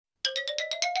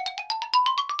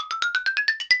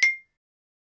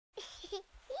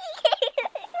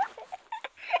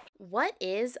What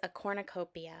is a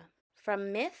cornucopia?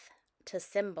 From myth to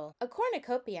symbol. A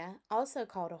cornucopia, also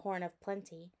called a horn of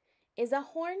plenty, is a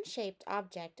horn-shaped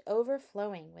object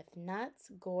overflowing with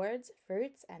nuts, gourds,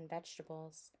 fruits, and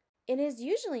vegetables. It is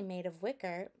usually made of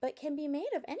wicker, but can be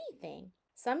made of anything.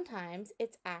 Sometimes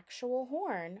it's actual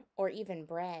horn or even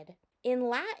bread. In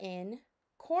Latin,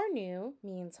 cornu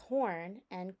means horn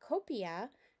and copia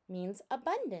means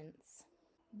abundance.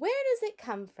 Where does it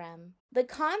come from? The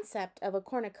concept of a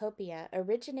cornucopia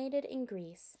originated in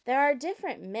Greece. There are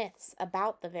different myths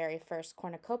about the very first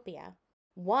cornucopia.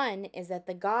 One is that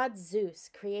the god Zeus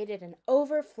created an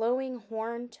overflowing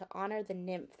horn to honor the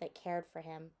nymph that cared for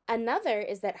him. Another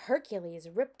is that Hercules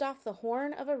ripped off the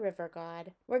horn of a river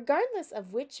god. Regardless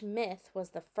of which myth was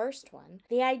the first one,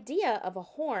 the idea of a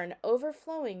horn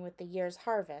overflowing with the year's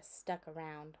harvest stuck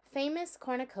around. Famous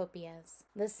cornucopias.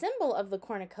 The symbol of the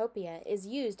cornucopia is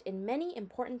used in many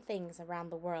important things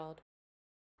around the world.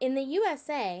 In the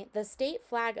USA, the state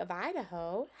flag of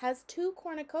Idaho has 2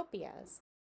 cornucopias.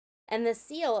 And the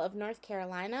seal of North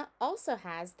Carolina also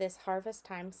has this harvest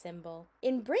time symbol.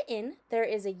 In Britain, there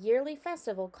is a yearly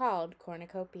festival called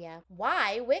Cornucopia.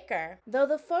 Why Wicker? Though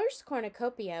the first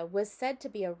cornucopia was said to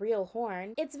be a real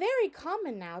horn, it's very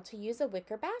common now to use a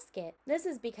wicker basket. This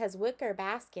is because wicker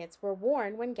baskets were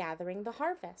worn when gathering the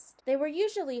harvest. They were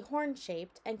usually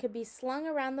horn-shaped and could be slung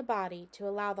around the body to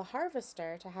allow the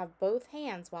harvester to have both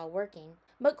hands while working.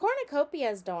 But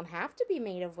cornucopias don't have to be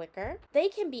made of wicker. They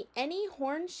can be any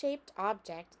horn-shaped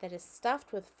object that is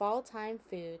stuffed with fall-time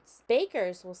foods.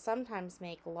 Bakers will sometimes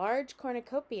make large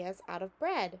cornucopias out of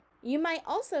bread. You might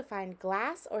also find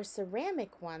glass or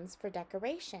ceramic ones for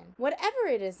decoration. Whatever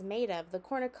it is made of, the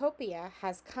cornucopia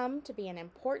has come to be an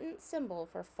important symbol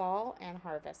for fall and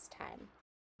harvest time.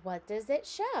 What does it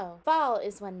show? Fall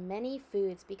is when many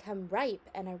foods become ripe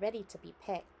and are ready to be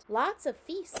picked. Lots of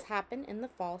feasts happen in the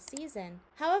fall season.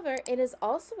 However, it is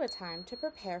also a time to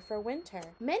prepare for winter.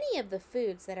 Many of the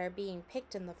foods that are being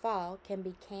picked in the fall can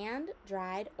be canned,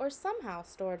 dried, or somehow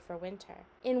stored for winter.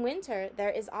 In winter,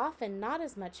 there is often not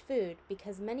as much food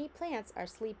because many plants are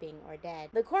sleeping or dead.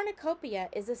 The cornucopia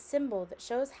is a symbol that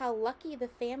shows how lucky the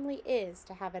family is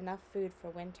to have enough food for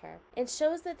winter. It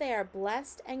shows that they are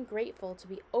blessed and grateful to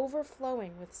be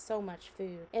overflowing with so much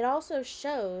food. It also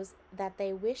shows that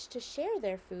they wish to share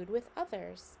their food with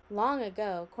others. Long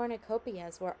ago,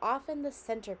 cornucopias were often the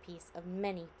centerpiece of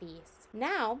many feasts.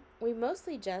 Now, we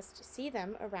mostly just see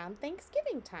them around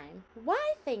Thanksgiving time.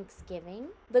 Why Thanksgiving?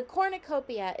 The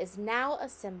cornucopia is now a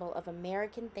symbol of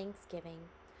American Thanksgiving.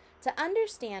 To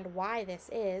understand why this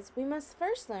is, we must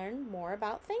first learn more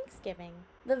about Thanksgiving.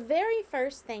 The very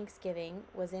first Thanksgiving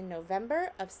was in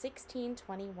November of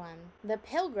 1621. The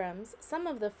Pilgrims, some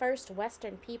of the first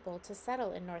Western people to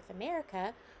settle in North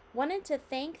America, wanted to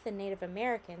thank the Native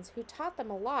Americans who taught them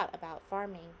a lot about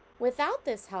farming. Without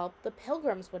this help, the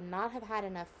Pilgrims would not have had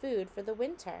enough food for the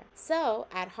winter. So,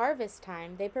 at harvest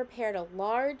time, they prepared a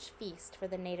large feast for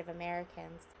the Native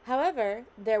Americans. However,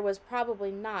 there was probably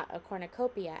not a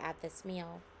cornucopia at this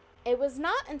meal. It was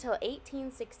not until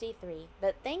 1863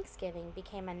 that Thanksgiving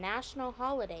became a national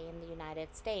holiday in the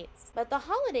United States. But the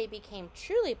holiday became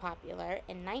truly popular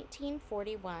in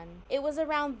 1941. It was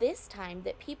around this time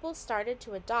that people started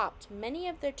to adopt many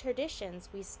of the traditions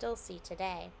we still see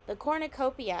today. The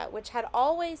cornucopia, which had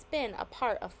always been a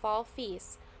part of fall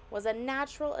feasts, was a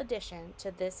natural addition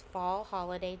to this fall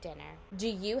holiday dinner. Do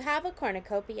you have a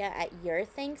cornucopia at your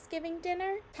Thanksgiving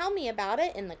dinner? Tell me about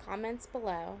it in the comments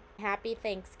below. Happy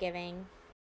Thanksgiving!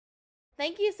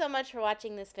 Thank you so much for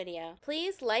watching this video.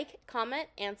 Please like, comment,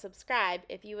 and subscribe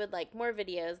if you would like more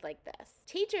videos like this.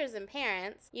 Teachers and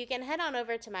parents, you can head on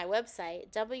over to my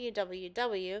website,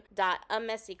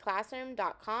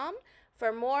 www.amessyclassroom.com,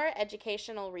 for more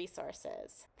educational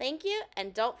resources. Thank you,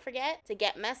 and don't forget to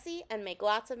get messy and make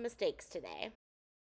lots of mistakes today.